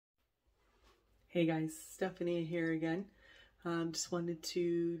Hey guys, Stephanie here again. Just wanted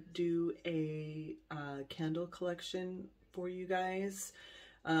to do a candle collection for you guys.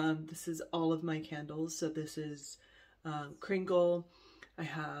 This is all of my candles. So this is Krinkle, I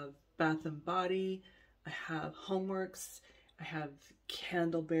have Bath & Body, I have Homeworx, I have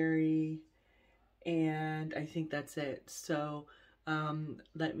Candleberry, and I think that's it. So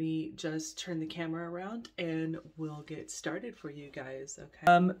let me just turn the camera around and we'll get started for you guys,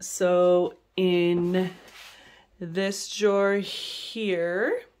 okay? So in this drawer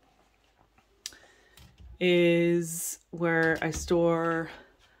here is where I store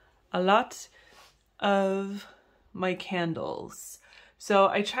a lot of my candles. So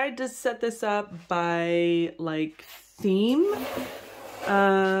I tried to set this up by like theme,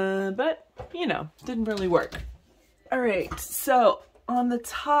 but you know, didn't really work. All right, so on the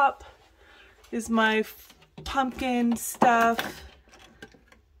top is my pumpkin stuff.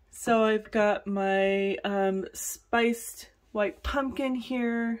 So I've got my spiced white pumpkin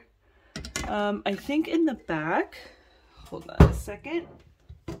here. I think in the back, hold on a second.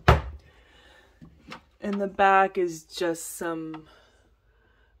 In the back is just some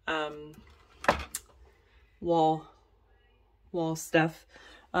wall stuff.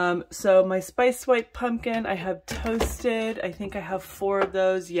 So my spiced white pumpkin, I have toasted. I think I have 4 of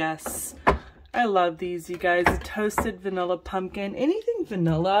those. Yes, I love these, you guys. A toasted vanilla pumpkin. Anything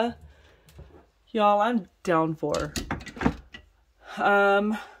vanilla, y'all, I'm down for.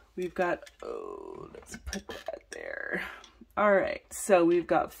 We've got, oh, let's put that there. All right, so we've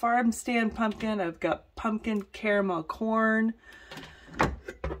got farm stand pumpkin. I've got pumpkin caramel corn.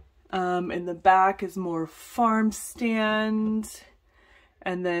 In the back is more farm stand.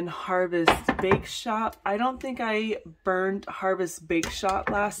 And then Harvest Bake Shop. I don't think I burned Harvest Bake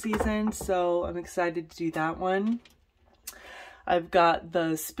Shop last season, so I'm excited to do that one. I've got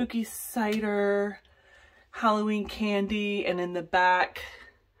the Spooky Cider, Halloween candy, and in the back,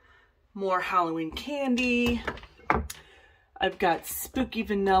 more Halloween candy. I've got Spooky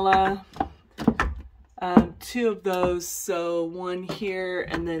Vanilla, 2 of those, so 1 here,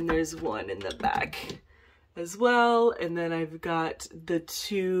 and then there's 1 in the back as well. And then I've got the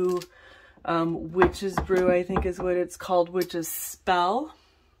 2 Witch's Brew, I think is what it's called, Witch's Spell.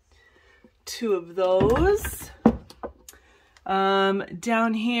 2 of those.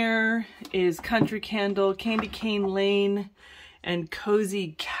 Down here is Country Candle, Candy Cane Lane, and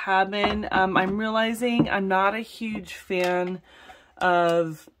Cozy Cabin. I'm realizing I'm not a huge fan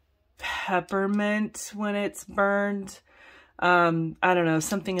of peppermint when it's burned. I don't know,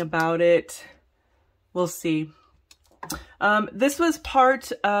 something about it. We'll see. This was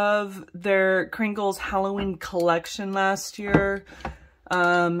part of their Krinkle's Halloween collection last year.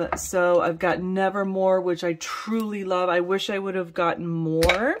 So I've got Nevermore, which I truly love. I wish I would have gotten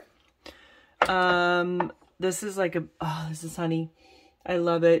more. This is like a, oh, this is honey. I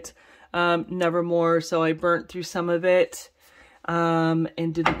love it. Nevermore. So I burnt through some of it, and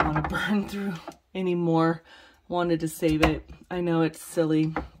didn't want to burn through anymore. Wanted to save it. I know it's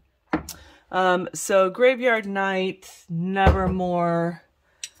silly. So Graveyard Night, Nevermore,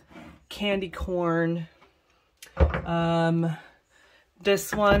 Candy Corn.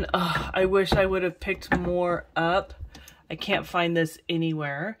 This one, I wish I would have picked more up. I can't find this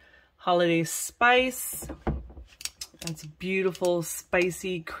anywhere. Holiday Spice. That's beautiful,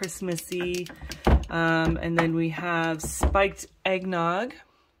 spicy, Christmassy. And then we have Spiked Eggnog.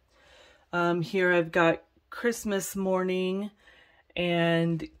 Here I've got Christmas Morning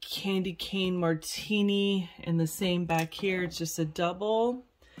and Candy Cane Martini in the same back here. It's just a double.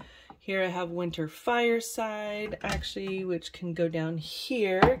 Here I have Winter Fireside, actually, which can go down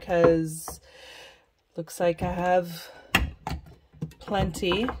here because looks like I have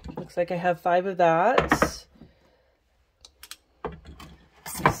plenty. Looks like I have 5 of that.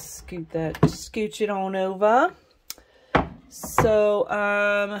 Scooch it on over. So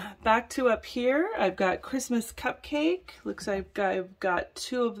back to up here, I've got Christmas Cupcake. Looks like I've got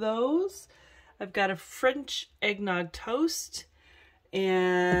 2 of those. I've got a French Eggnog Toast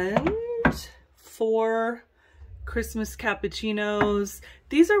and 4 Christmas Cappuccinos.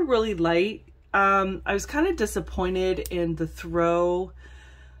 These are really light. I was kind of disappointed in the throw.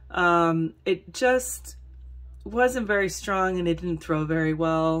 It just wasn't very strong and it didn't throw very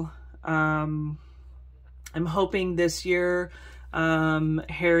well. I'm hoping this year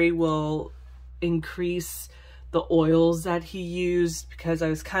Harry will increase the oils that he used, because I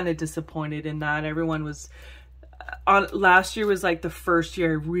was kind of disappointed in that. Everyone was last year was like the first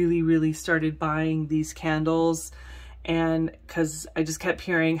year I really started buying these candles, and because I just kept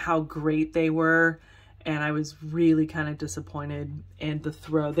hearing how great they were, and I was really kind of disappointed in the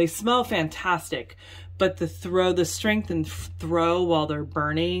throw. They smell fantastic, but the throw, the strength and throw while they're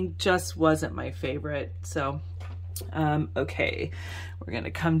burning just wasn't my favorite. So, okay, we're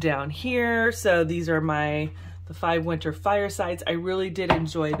gonna come down here. So these are the 5 winter firesides. I really did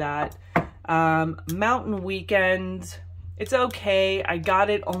enjoy that. Mountain Weekend, it's okay. I got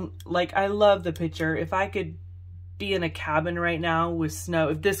it on, like, I love the picture. If I could be in a cabin right now with snow,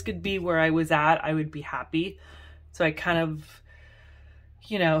 if this could be where I was at, I would be happy. So I kind of,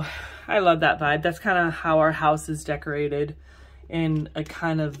 you know, I love that vibe. That's kind of how our house is decorated, in a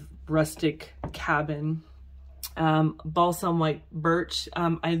kind of rustic cabin. Balsam white birch.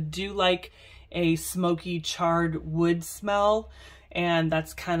 I do like a smoky charred wood smell, and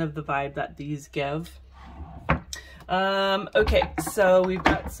that's kind of the vibe that these give. Okay, so we've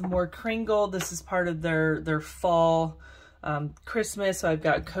got some more Krinkle. This is part of their fall Christmas. So I've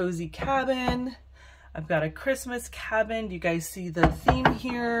got Cozy Cabin. I've got a Christmas cabin. Do you guys see the theme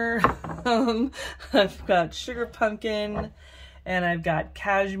here? I've got Sugar Pumpkin, and I've got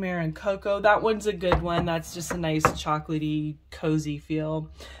Cashmere and Cocoa. That one's a good one. That's just a nice chocolatey, cozy feel.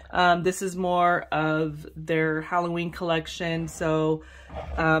 This is more of their Halloween collection. So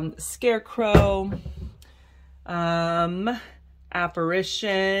Scarecrow,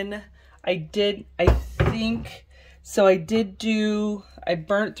 Apparition. I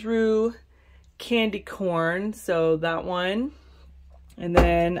burnt through Candy Corn, so that one. And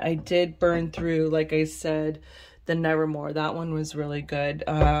then I did burn through, like I said, the Nevermore. That one was really good.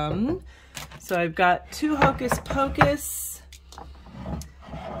 So I've got 2 Hocus Pocus.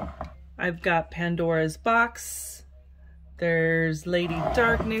 I've got Pandora's Box. There's Lady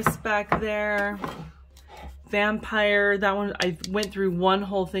Darkness back there. Vampire, that one, I went through one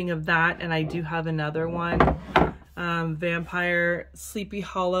whole thing of that, and I do have another one. Vampire, Sleepy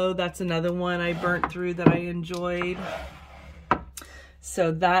Hollow, that's another one I burnt through that I enjoyed.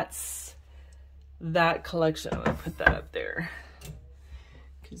 So that's that collection. I'm gonna put that up there,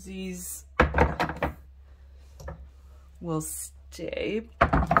 because these will stay,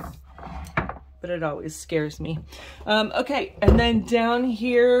 but it always scares me. Okay, and then down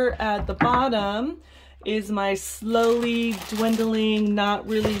here at the bottom is my slowly dwindling, not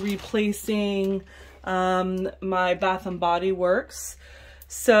really replacing my Bath & Body Works.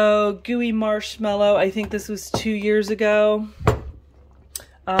 So Gooey Marshmallow, I think this was 2 years ago.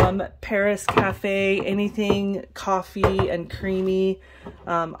 Paris Cafe, anything coffee and creamy,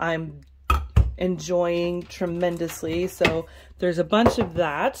 I'm enjoying tremendously. So there's a bunch of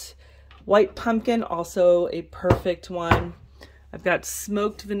that. White Pumpkin, also a perfect one. I've got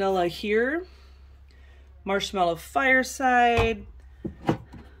Smoked Vanilla here. Marshmallow Fireside,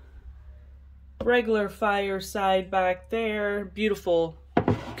 regular Fireside back there. Beautiful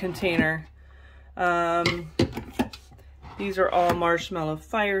container. These are all Marshmallow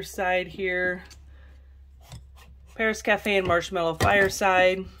Fireside here. Paris Cafe and Marshmallow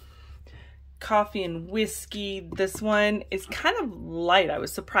Fireside. Coffee and Whiskey. This one is kind of light. I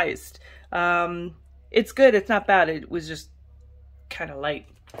was surprised. It's good. It's not bad. It was just kind of light.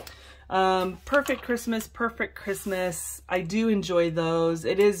 Perfect Christmas. I do enjoy those.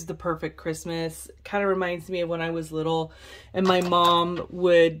 It is the perfect Christmas. Kind of reminds me of when I was little and my mom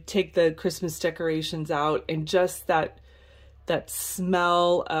would take the Christmas decorations out, and just that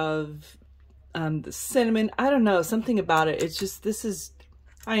smell of the cinnamon. I don't know, something about it. It's just,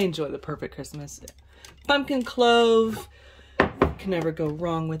 I enjoy the perfect Christmas. Pumpkin Clove. Can never go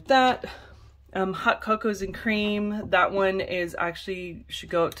wrong with that. Hot Cocos and Cream. That one is actually, should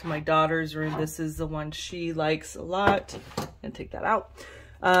go up to my daughter's room. This is the one she likes a lot. And take that out.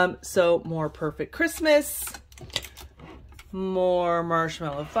 So more Perfect Christmas. More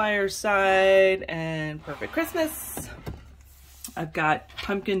Marshmallow Fireside and Perfect Christmas. I've got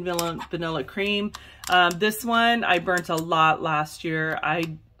Pumpkin Vanilla Cream. This one I burnt a lot last year.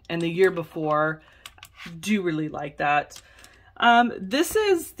 And the year before. Do really like that. This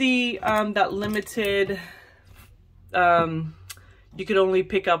is the that limited, you could only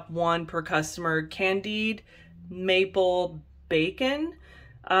pick up one per customer, Candied Maple Bacon.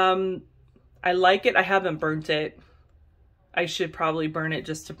 I like it. I haven't burnt it. I should probably burn it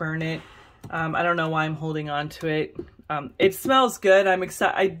just to burn it. I don't know why I'm holding on to it. It smells good. I'm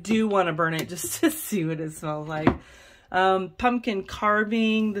excited. I do want to burn it just to see what it smells like. Pumpkin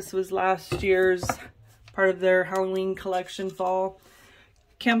Carving. This was last year's part of their Halloween collection fall.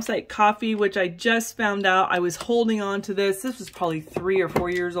 Campsite Coffee, which I just found out. I was holding on to this. This was probably 3 or 4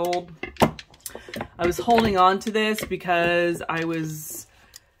 years old. I was holding on to this because I was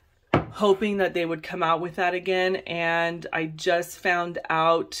hoping that they would come out with that again. And I just found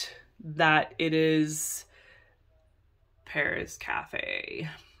out that it is Paris Cafe.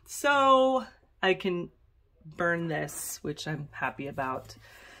 So I can burn this, which I'm happy about.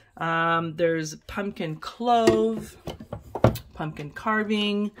 There's pumpkin clove, pumpkin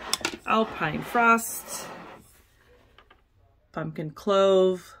carving, alpine frost, pumpkin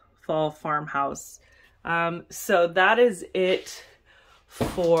clove, fall farmhouse. So that is it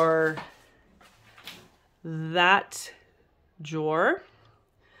for that drawer.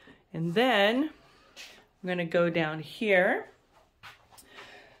 And then I'm gonna go down here.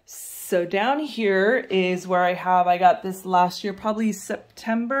 So down here is where I got this last year, probably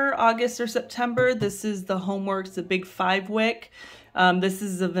September, August or September. This is the Homeworx, the big 5-wick. This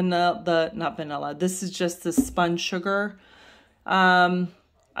is the vanilla, not vanilla, this is just the spun sugar. I'm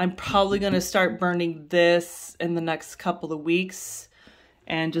probably gonna start burning this in the next couple of weeks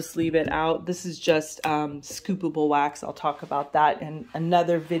and just leave it out. This is just scoopable wax. I'll talk about that in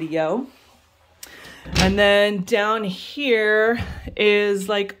another video. And then down here is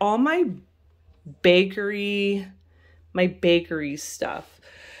like all my bakery stuff.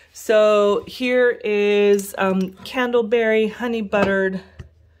 So here is Candleberry honey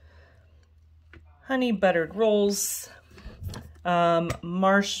buttered rolls,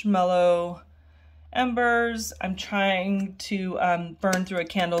 marshmallow embers. I'm trying to burn through a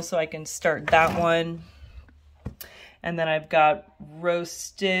candle so I can start that one. And then I've got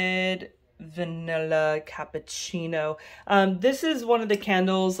roasted vanilla cappuccino. This is one of the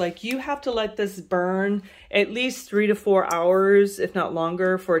candles, like you have to let this burn at least 3 to 4 hours, if not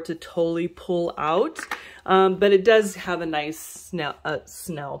longer, for it to totally pull out. But it does have a nice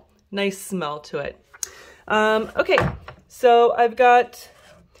smell to it. Okay, so I've got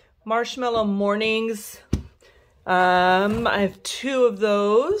marshmallow mornings. I have 2 of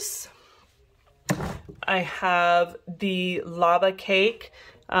those. I have the lava cake,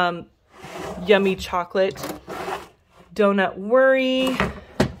 yummy chocolate donut worry.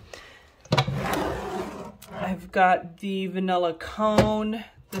 I've got the vanilla cone.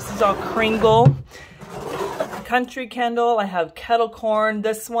 This is all Krinkle. Country candle. I have kettle corn.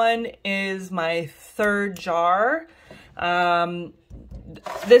 This one is my 3rd jar.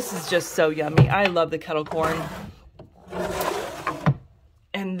 This is just so yummy. I love the kettle corn.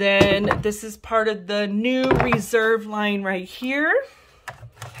 And then this is part of the new reserve line right here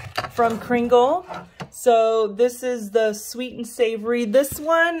from Krinkle. So this is the sweet and savory. This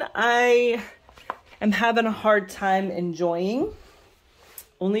one I am having a hard time enjoying,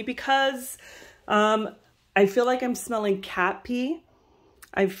 only because I feel like I'm smelling cat pee.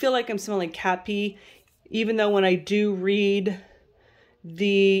 Even though when I do read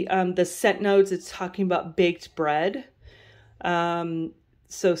the scent notes, it's talking about baked bread.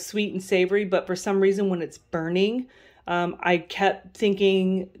 So sweet and savory, but for some reason when it's burning, I kept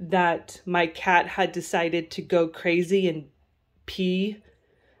thinking that my cat had decided to go crazy and pee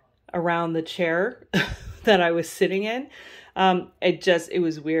around the chair that I was sitting in. It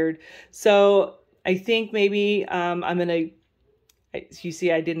was weird. So I think maybe you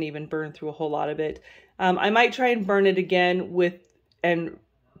see I didn't even burn through a whole lot of it. I might try and burn it again and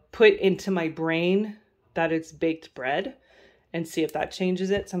put into my brain that it's baked bread and see if that changes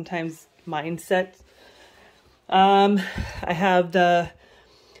it. Sometimes mindset. I have the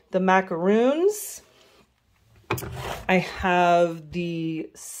macaroons. I have the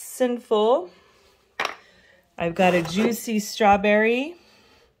sinful. I've got a juicy strawberry.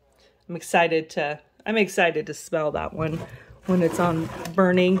 I'm excited to smell that one when it's on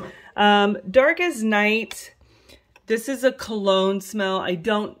burning. Dark as night. This is a cologne smell. I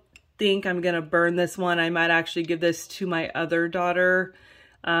don't think I'm gonna burn this one. I might actually give this to my other daughter.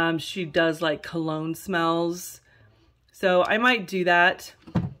 She does like cologne smells, so I might do that.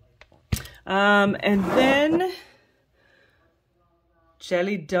 And then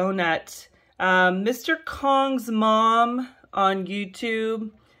jelly donut. Mr. Kong's mom on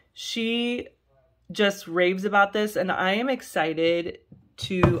YouTube, she just raves about this, and I'm excited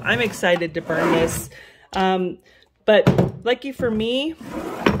to burn this. But lucky for me,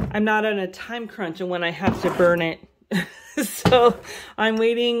 I'm not on a time crunch and when I have to burn it. So I'm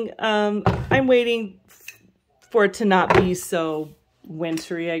waiting for it to not be so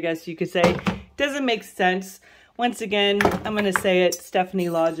wintry, I guess you could say. Doesn't make sense. Once again, I'm going to say it, Stephanie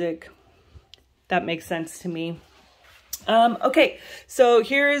logic. That makes sense to me. Okay, so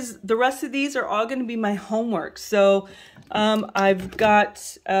here's the rest of these are all going to be my homework. So I've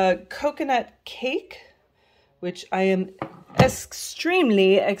got coconut cake, which I am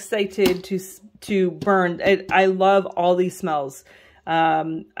extremely excited to burn. I love all these smells.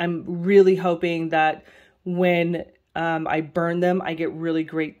 I'm really hoping that when I burn them, I get really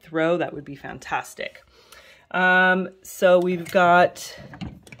great throw. That would be fantastic. So we've got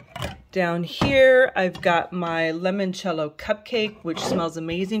down here, I've got my limoncello cupcake, which smells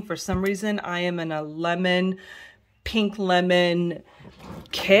amazing. For some reason, I am in a pink lemon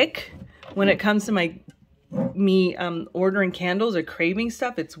kick when it comes to me ordering candles or craving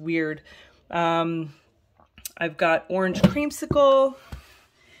stuff. It's weird. I've got orange creamsicle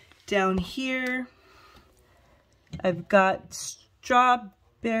down here. I've got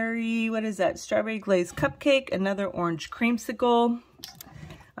strawberry, what is that? Strawberry glazed cupcake, another orange creamsicle.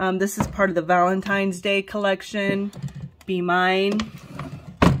 This is part of the Valentine's Day collection. Be Mine.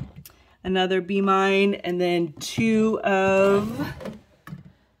 Another Be Mine. And then 2 of,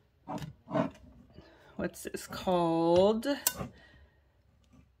 what's this called?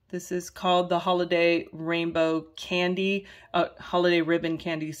 This is called the Holiday Rainbow Candy. Holiday Ribbon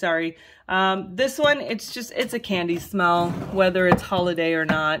Candy, sorry. This one, it's a candy smell, whether it's holiday or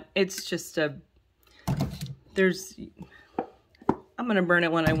not. It's just I'm gonna burn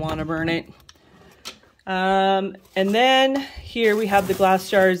it when I wanna burn it. And then here we have the glass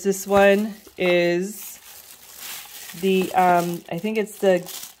jars. This one is the, I think it's the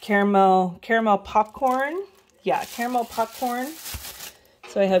caramel popcorn. Yeah, caramel popcorn.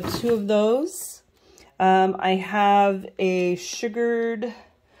 So I have 2 of those. I have a sugared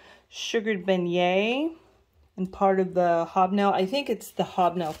beignet and part of the hobnail. I think it's the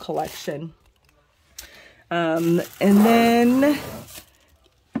hobnail collection. And then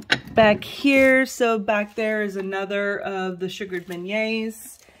back here, so back there is another of the sugared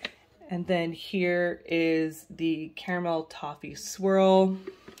beignets. And then here is the caramel toffee swirl.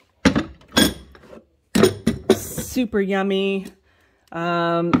 Super yummy.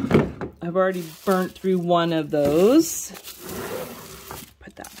 I've already burnt through one of those.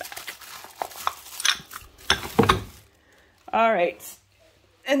 Put that back. All right.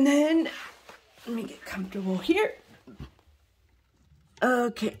 And then let me get comfortable here.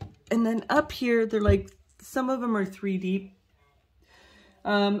 Okay. And then up here, they're like, some of them are 3 deep.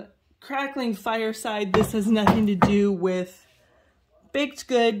 Crackling Fireside. This has nothing to do with baked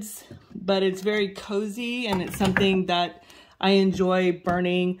goods, but it's very cozy and it's something that I enjoy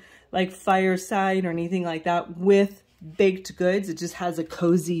burning, like fireside or anything like that with baked goods. It just has a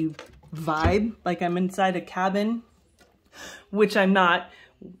cozy vibe, like I'm inside a cabin, which I'm not.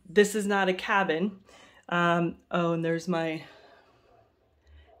 This is not a cabin. Oh, and there's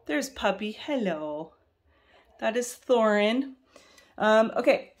Puppy. Hello. That is Thorin.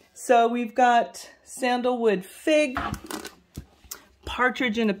 Okay, so we've got Sandalwood Fig,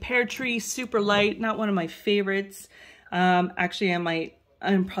 Partridge in a Pear Tree, super light, not one of my favorites. Actually, I'm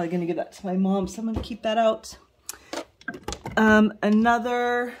probably gonna give that to my mom, so I'm gonna keep that out.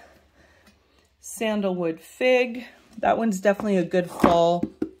 Another Sandalwood Fig. That one's definitely a good fall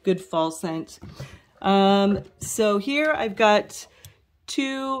scent. So here I've got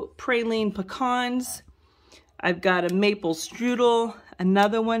 2 praline pecans. I've got a maple strudel,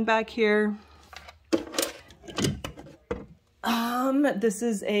 another one back here. This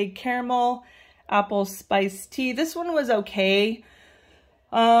is a caramel apple spice tea. This one was okay.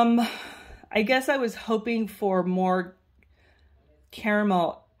 I guess I was hoping for more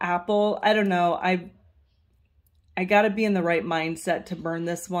caramel apple. I don't know. I gotta be in the right mindset to burn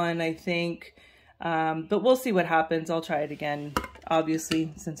this one, I think. But we'll see what happens. I'll try it again,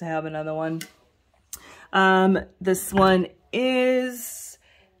 obviously, since I have another one. This one is,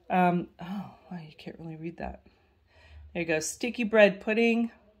 oh, wow, you can't really read that. There you go, Sticky Bread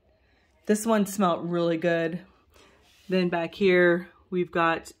Pudding. This one smelled really good. Then back here, we've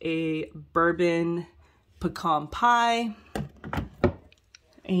got a bourbon pecan pie.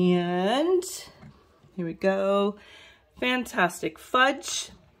 And here we go, Fantastic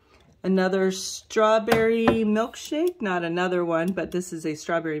Fudge. Another strawberry milkshake, not another one, but this is a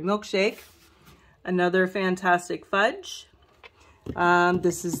strawberry milkshake. Another Fantastic Fudge.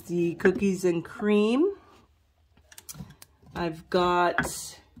 This is the cookies and cream. I've got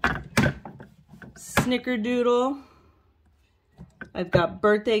Snickerdoodle. I've got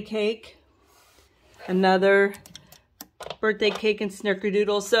birthday cake. Another birthday cake and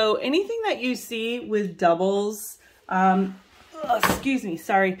Snickerdoodle. So anything that you see with doubles, excuse me,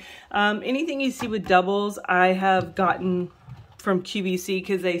 sorry. Anything you see with doubles, I have gotten from QVC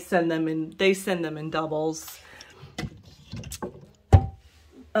because they send them in doubles.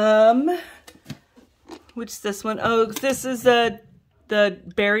 Which is this one? Oh, this is the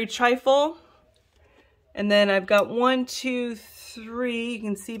berry trifle. And then I've got 1, 2, 3, you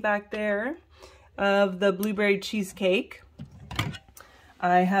can see back there, of the blueberry cheesecake.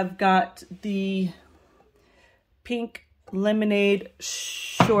 I have got the pink lemonade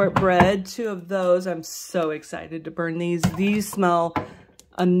shortbread, 2 of those. I'm so excited to burn these. These smell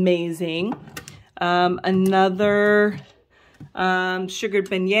amazing. Another sugared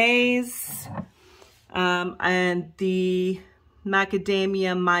beignets, and the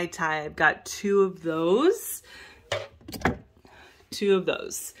macadamia Mai Tai. I've got 2 of those. 2 of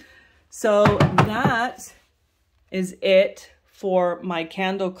those. So that is it for my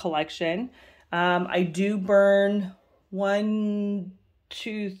candle collection. I do burn 1,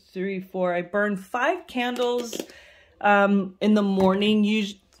 2, 3, 4. I burn 5 candles in the morning,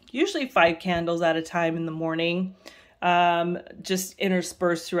 usually 5 candles at a time in the morning, just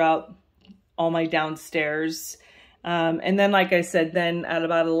interspersed throughout all my downstairs. And then, like I said, then at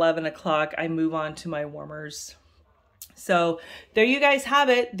about 11 o'clock, I move on to my warmers. So there you guys have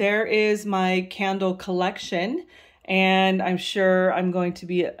it. There is my candle collection, and I'm sure I'm going to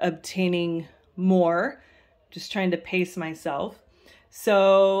be obtaining more, just trying to pace myself.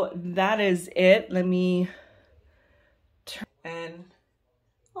 So that is it. Let me turn, and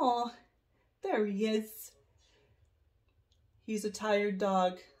oh, there he is. He's a tired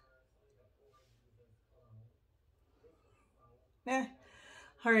dog. All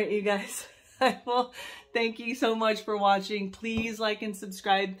right, you guys. Well, thank you so much for watching. Please like and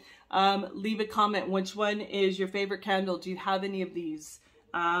subscribe. Leave a comment. Which one is your favorite candle? Do you have any of these?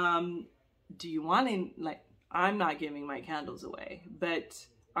 Do you want any? Like, I'm not giving my candles away, but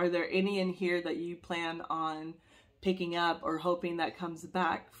are there any in here that you plan on picking up or hoping that comes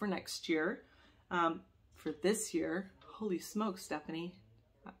back for next year? For this year, holy smokes, Stephanie.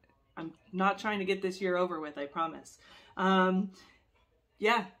 I'm not trying to get this year over with, I promise.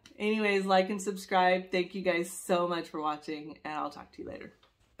 Yeah, anyways, like and subscribe. Thank you guys so much for watching, and I'll talk to you later.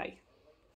 Bye.